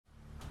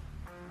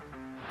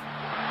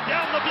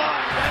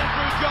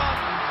gone.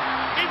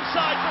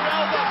 Inside for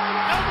Albert.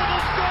 Albert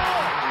will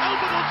score.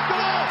 Albert will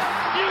score.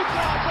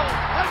 Newcastle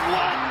have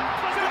won.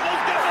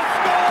 Fiddler's going to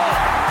score.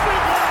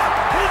 Fiddler,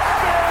 it's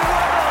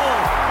farewell.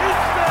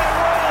 It's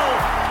farewell.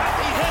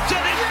 And he hits it.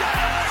 He's got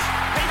it.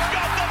 He's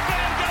got the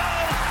field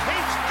goal.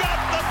 He's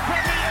got the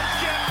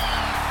premiership.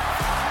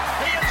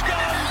 He has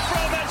gone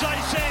from, as I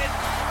said,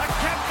 a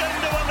captain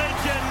to a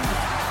legend,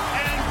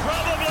 and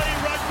probably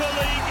rugby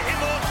league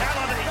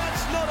immortality.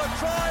 That's not a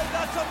try.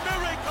 That's a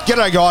miracle.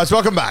 G'day guys,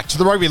 welcome back to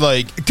the Rugby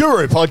League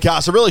Guru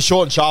podcast. A really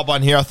short and sharp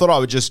one here. I thought I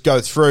would just go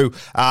through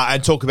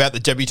and talk about the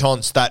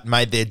debutants that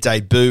made their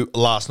debut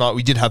last night.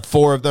 We did have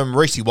four of them: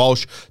 Reece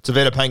Walsh,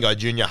 Tevita Pangai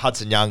Jr.,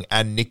 Hudson Young,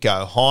 and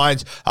Nicho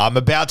Hines. I'm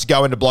about to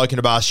go into Bloke in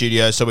a Bar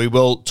studio, so we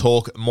will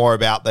talk more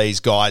about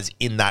these guys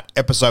in that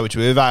episode, which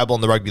will be available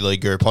on the Rugby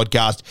League Guru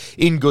podcast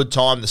in good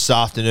time this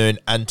afternoon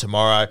and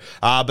tomorrow.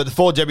 But the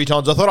four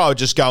debutants, I thought I would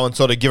just go and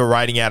sort of give a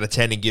rating out of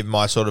 10 and give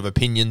my sort of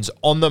opinions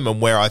on them and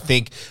where I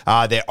think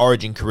their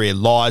origin career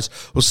lies.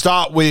 We'll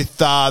start with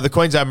the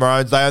Queensland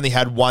Maroons. They only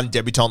had one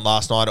debutant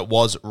last night. It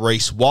was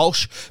Reece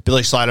Walsh.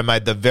 Billy Slater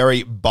made the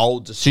very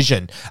bold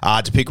decision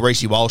to pick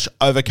Reece Walsh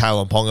over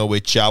Kalen Ponga,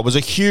 which was a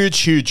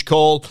huge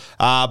call.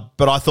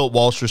 But I thought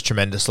Walsh was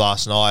tremendous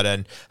last night,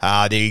 and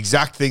the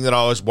exact thing that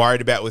I was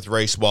worried about with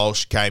Reece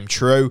Walsh came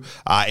true.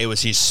 It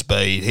was his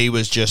speed. He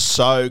was just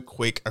so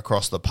quick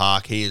across the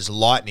park. He is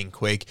lightning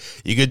quick.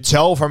 You could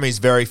tell from his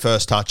very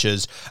first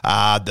touches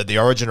that the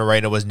Origin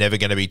Arena was never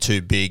going to be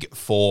too big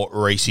for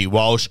Reece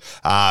Walsh.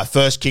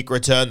 First kick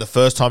return, the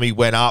first time he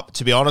went up,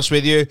 to be honest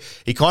with you,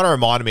 he kind of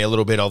reminded me a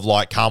little bit of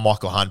like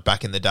Carmichael Hunt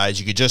back in the days.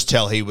 You could just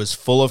tell he was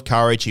full of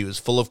courage, he was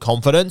full of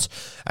confidence,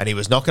 and he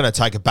was not going to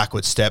take a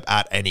backward step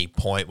at any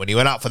point. When he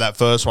went up for that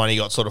first one, he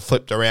got sort of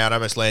flipped around,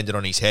 almost landed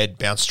on his head,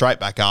 bounced straight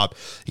back up.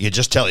 You could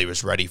just tell he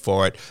was ready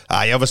for it.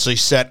 He obviously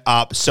set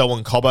up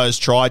Selwyn Cobbo's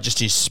try, just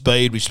his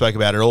speed. We spoke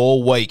about it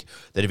all week,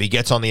 that if he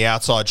gets on the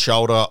outside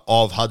shoulder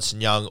of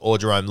Hudson Young or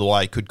Jerome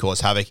Luai, could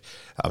cause havoc.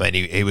 I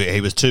mean,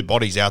 he was two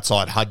bodies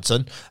outside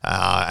Hudson,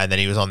 and then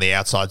he was on the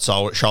outside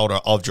shoulder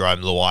of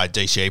Jerome Luai.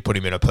 DCE put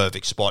him in a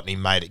perfect spot, and he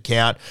made it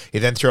count. He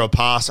then threw a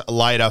pass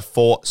later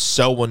for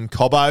Selwyn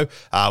Cobbo,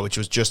 which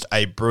was just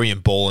a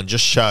brilliant ball and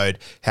just showed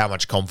how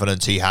much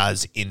confidence he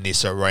has in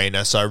this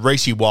arena. So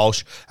Reece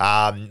Walsh,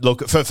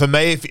 look, for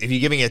me, if you're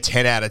giving a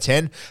 10 out of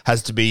 10,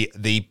 has to be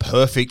the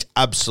perfect,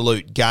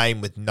 absolute game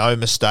with no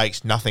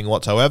mistakes, nothing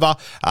whatsoever.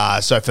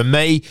 So for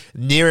me,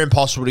 near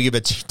impossible to give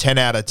a 10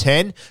 out of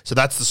 10. So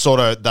that's the sort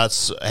of,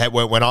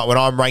 when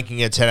I'm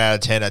ranking a 10 out of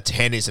 10, a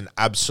 10 is an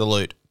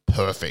absolute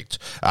perfect.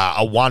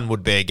 A 1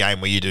 would be a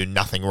game where you do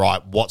nothing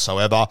right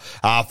whatsoever.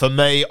 For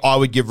me, I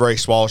would give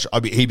Reece Walsh,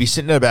 he'd be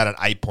sitting at about an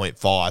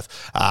 8.5.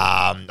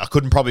 I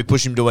couldn't probably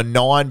push him to a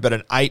 9, but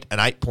an 8, an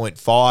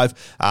 8.5.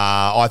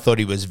 I thought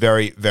he was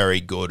very,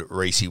 very good,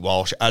 Reece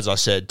Walsh. As I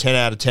said, 10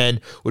 out of 10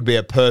 would be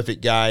a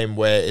perfect game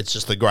where it's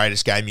just the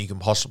greatest game you can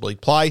possibly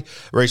play.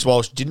 Reece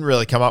Walsh didn't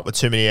really come up with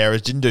too many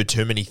errors, didn't do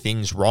too many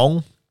things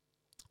wrong,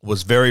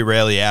 was very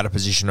rarely out of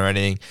position or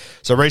anything.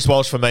 So Reece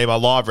Walsh, for me, my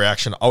live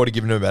reaction, I would have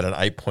given him about an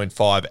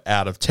 8.5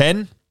 out of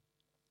 10.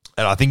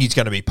 And I think he's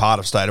going to be part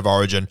of State of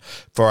Origin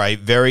for a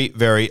very,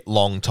 very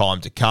long time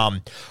to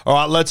come. All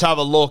right, let's have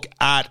a look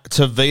at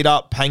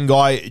Tevita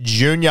Pangai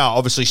Jr.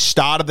 Obviously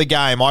started the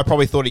game. I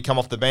probably thought he'd come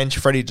off the bench.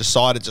 Freddie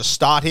decided to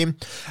start him.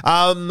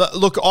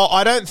 Look,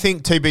 I don't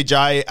think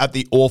TPJ at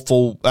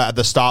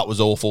the start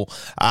was awful.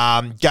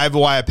 Gave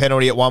away a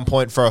penalty at one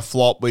point for a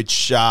flop,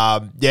 which,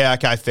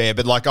 okay, fair.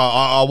 But like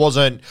I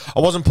wasn't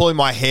pulling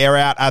my hair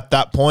out at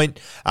that point.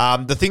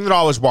 The thing that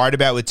I was worried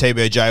about with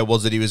TPJ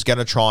was that he was going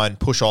to try and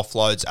push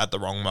offloads at the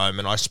wrong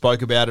moment. I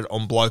spoke about it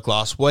on Bloke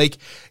last week.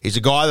 He's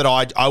a guy that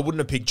I wouldn't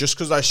have picked just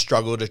because I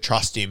struggle to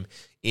trust him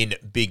in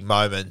big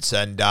moments.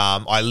 And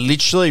I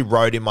literally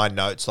wrote in my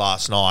notes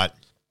last night,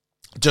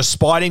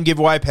 despite him give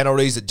away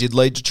penalties that did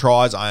lead to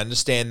tries, I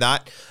understand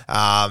that,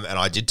 and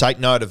I did take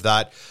note of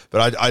that,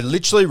 but I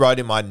literally wrote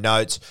in my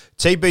notes,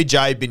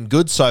 TPJ been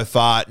good so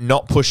far,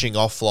 not pushing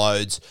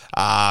offloads.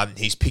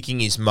 He's picking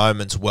his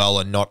moments well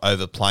and not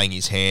overplaying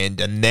his hand.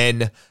 And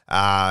then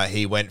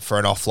he went for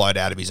an offload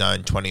out of his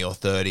own 20 or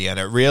 30. And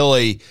it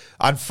really,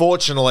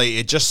 unfortunately,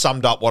 it just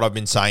summed up what I've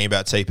been saying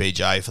about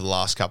TPJ for the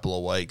last couple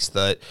of weeks,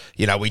 that,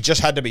 you know, we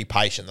just had to be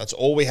patient. That's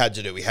all we had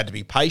to do. We had to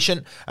be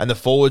patient, and the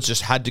forwards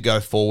just had to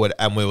go forward,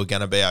 and we were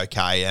going to be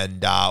okay.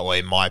 And, well,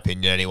 in my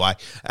opinion anyway.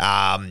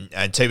 And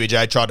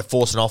TPJ tried to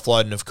force an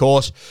offload, and of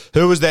course,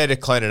 who was there to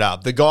clean it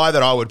up? The guy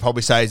that I would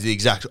probably say is the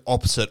exact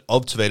opposite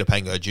of Tevita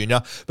Pangai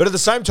Jr., but at the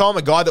same time,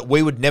 a guy that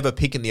we would never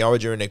pick in the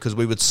Origin because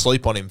we would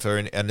sleep on him for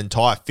an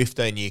entire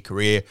 15-year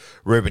career,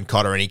 Ruben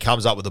Cotter, and he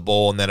comes up with the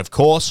ball, and then, of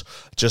course,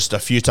 just a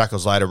few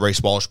tackles later,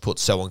 Reece Walsh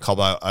puts Selwyn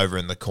Cobbo over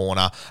in the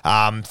corner.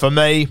 For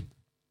me,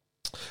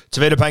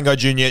 Tavita Pango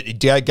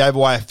Jr. Gave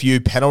away a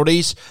few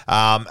penalties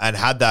and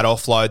had that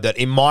offload that,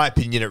 in my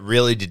opinion, it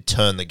really did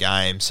turn the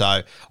game.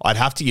 So I'd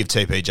have to give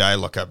TPJ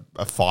like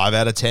a 5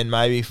 out of 10,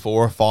 maybe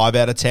 4 or 5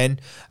 out of 10.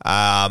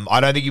 I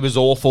don't think he was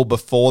awful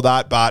before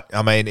that, but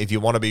I mean, if you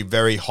want to be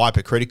very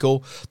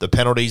hypercritical, the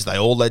penalties, they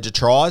all led to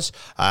tries,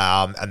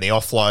 and the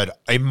offload,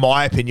 in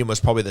my opinion, was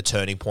probably the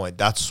turning point.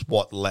 That's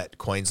what let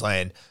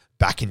Queensland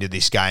back into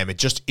this game. It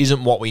just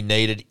isn't what we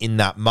needed in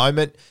that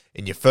moment.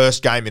 In your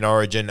first game in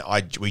Origin,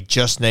 we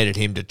just needed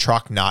him to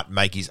truck nut,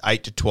 make his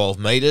 8 to 12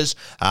 metres,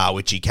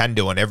 which he can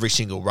do on every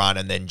single run,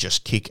 and then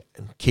just kick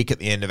at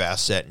the end of our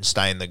set and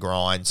stay in the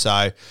grind.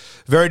 So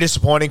very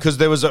disappointing, because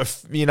there was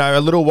a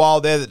little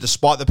while there that,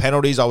 despite the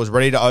penalties, I was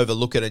ready to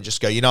overlook it and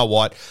just go, you know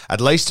what, at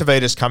least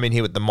Tavita's come in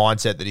here with the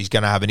mindset that he's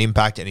going to have an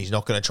impact and he's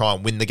not going to try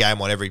and win the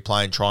game on every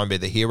play and try and be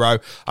the hero.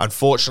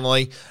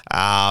 Unfortunately,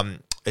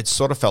 it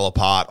sort of fell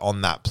apart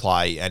on that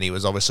play, and he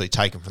was obviously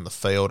taken from the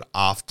field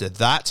after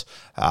that.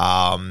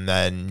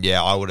 And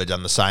yeah, I would have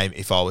done the same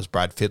if I was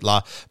Brad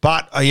Fittler.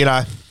 But,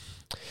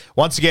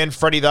 once again,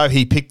 Freddie, though,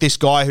 he picked this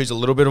guy who's a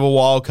little bit of a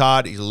wild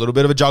card. He's a little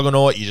bit of a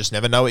juggernaut. You just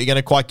never know what you're going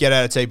to quite get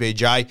out of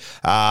TPJ.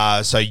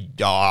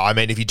 I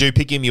mean, if you do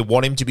pick him, you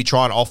want him to be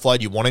trying to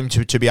offload. You want him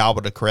to be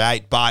able to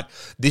create. But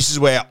this is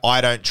where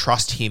I don't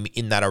trust him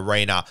in that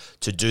arena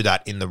to do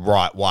that in the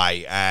right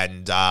way.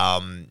 And,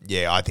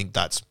 I think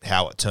that's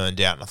how it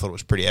turned out. And I thought it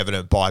was pretty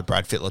evident by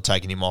Brad Fittler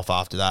taking him off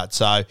after that.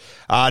 So,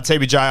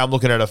 TPJ, I'm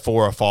looking at a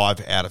 4 or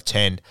 5 out of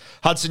 10.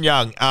 Hudson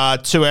Young,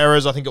 2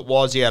 errors, I think it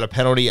was. He had a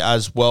penalty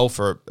as well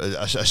for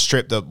a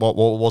strip that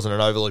wasn't an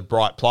overly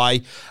bright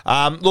play.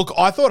 Look,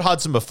 I thought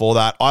Hudson before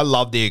that, I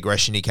loved the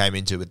aggression he came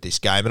into with this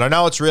game. And I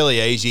know it's really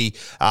easy,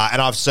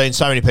 and I've seen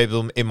so many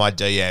people in my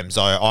DMs.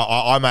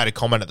 I made a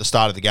comment at the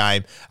start of the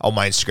game on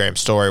my Instagram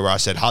story where I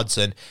said,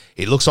 Hudson,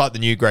 he looks like the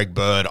new Greg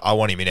Bird. I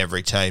want him in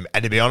every team.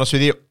 And to be honest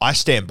with you, I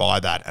stand by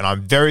that. And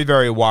I'm very,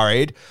 very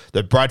worried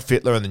that Brad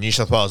Fittler and the New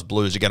South Wales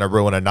Blues are going to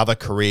ruin another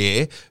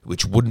career,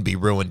 which wouldn't be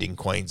ruined in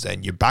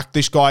Queensland. You backed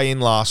this guy in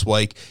last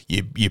week.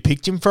 You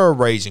picked him for a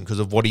reason because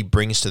of what he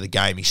brings to the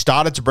game. He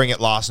started to bring it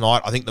last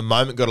night. I think the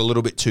moment got a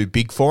little bit too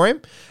big for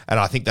him, and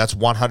I think that's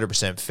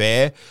 100%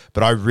 fair.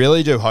 But I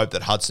really do hope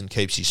that Hudson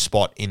keeps his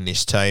spot in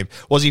this team.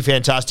 Was he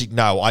fantastic?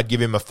 No, I'd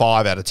give him a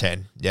 5 out of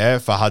 10,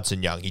 for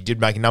Hudson Young. He did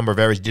make a number of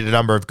errors, did a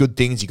number of good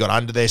things. He got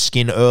under their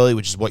skin early,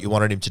 which is what you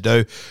wanted him to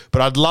do.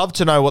 But I'd love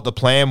to know what the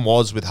plan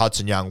was with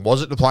Hudson Young.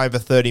 Was it to play him for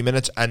 30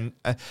 minutes and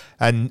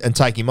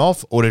take him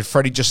off, or did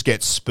Freddie just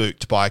get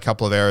spooked by a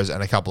couple of errors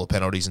and a couple of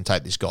penalties and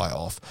take this guy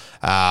off?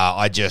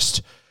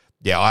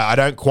 I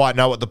don't quite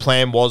know what the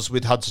plan was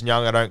with Hudson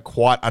Young. I don't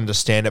quite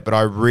understand it, but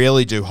I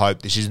really do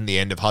hope this isn't the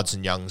end of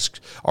Hudson Young's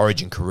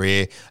Origin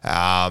career.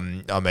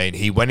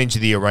 He went into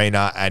the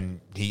arena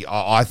and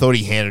I thought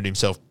he handled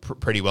himself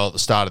pretty well at the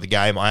start of the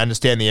game. I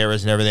understand the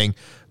errors and everything,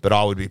 but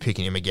I would be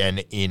picking him again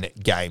in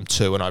Game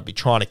 2, and I'd be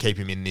trying to keep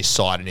him in this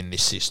side and in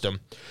this system.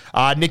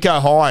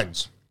 Nicho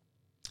Hynes.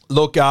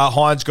 Look,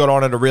 Hines got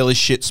on at a really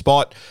shit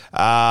spot.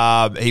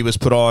 He was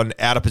put on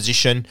out of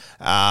position,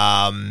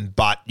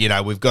 but,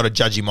 we've got to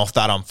judge him off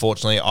that,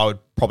 unfortunately. I would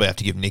probably have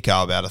to give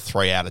Nicho about a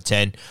 3 out of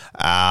 10.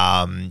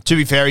 To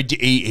be fair,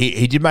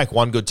 he did make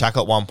one good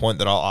tackle at one point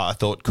that I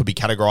thought could be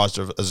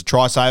categorised as a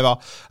try saver,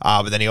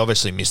 but then he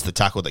obviously missed the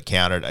tackle that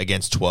counted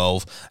against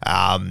 12.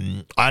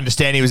 I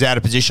understand he was out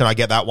of position. I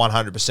get that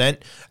 100%,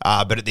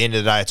 but at the end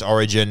of the day, it's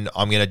Origin.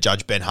 I'm going to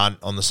judge Ben Hunt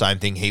on the same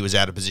thing. He was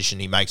out of position.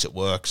 He makes it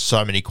work.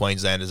 So many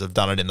Queenslanders have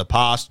done it in the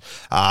past,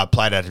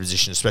 played out of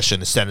position, especially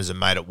in the centres, and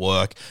made it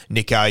work.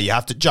 Nicho, you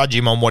have to judge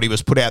him on what he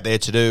was put out there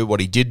to do, what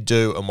he did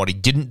do, and what he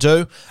didn't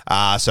do.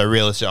 So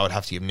realistically, I would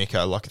have to give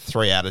Nicho like a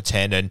 3 out of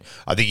 10. And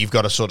I think you've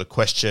got to sort of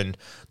question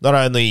not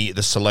only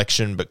the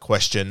selection, but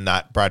question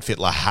that Brad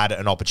Fittler had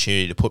an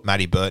opportunity to put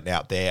Matty Burton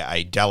out there,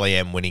 a Dally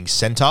M winning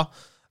centre.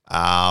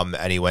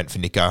 And he went for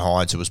Nicho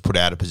Hynes, who was put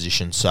out of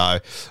position. So,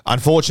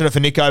 unfortunate for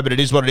Nicho, but it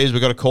is what it is.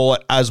 We've got to call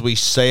it as we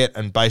see it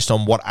and based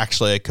on what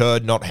actually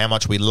occurred, not how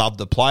much we love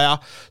the player.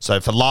 So,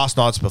 for last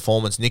night's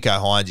performance, Nicho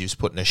Hynes, he was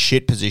put in a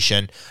shit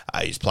position.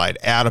 He's played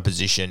out of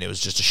position. It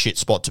was just a shit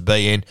spot to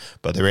be in.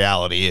 But the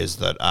reality is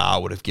that I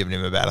would have given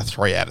him about a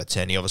 3 out of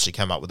 10. He obviously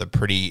came up with a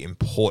pretty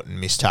important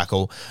missed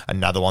tackle,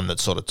 another one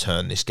that sort of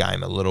turned this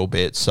game a little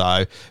bit.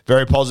 So,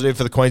 very positive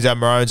for the Queensland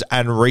Maroons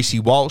and Reece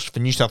Walsh for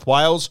New South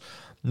Wales.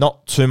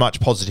 Not too much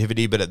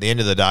positivity, but at the end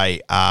of the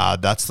day,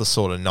 that's the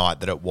sort of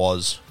night that it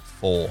was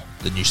for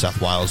the New South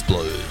Wales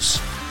Blues.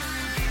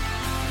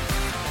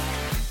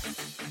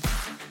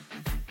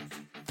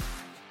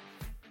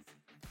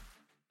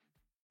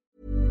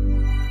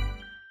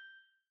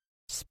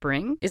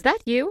 Spring? Is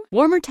that you?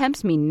 Warmer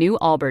temps mean new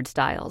Allbirds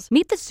styles.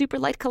 Meet the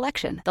Superlight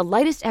Collection, the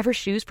lightest ever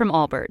shoes from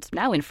Allbirds,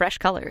 now in fresh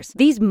colors.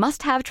 These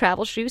must-have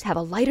travel shoes have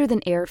a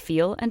lighter-than-air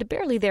feel and a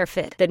barely-there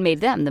fit that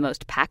made them the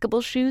most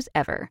packable shoes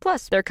ever.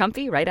 Plus, they're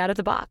comfy right out of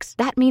the box.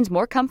 That means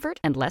more comfort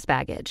and less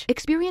baggage.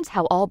 Experience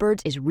how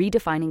Allbirds is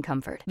redefining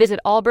comfort. Visit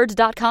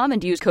allbirds.com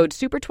and use code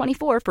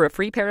SUPER24 for a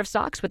free pair of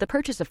socks with a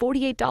purchase of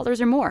 $48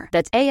 or more.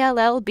 That's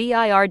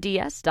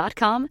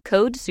ALLBIRDS.com,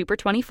 code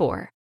SUPER24.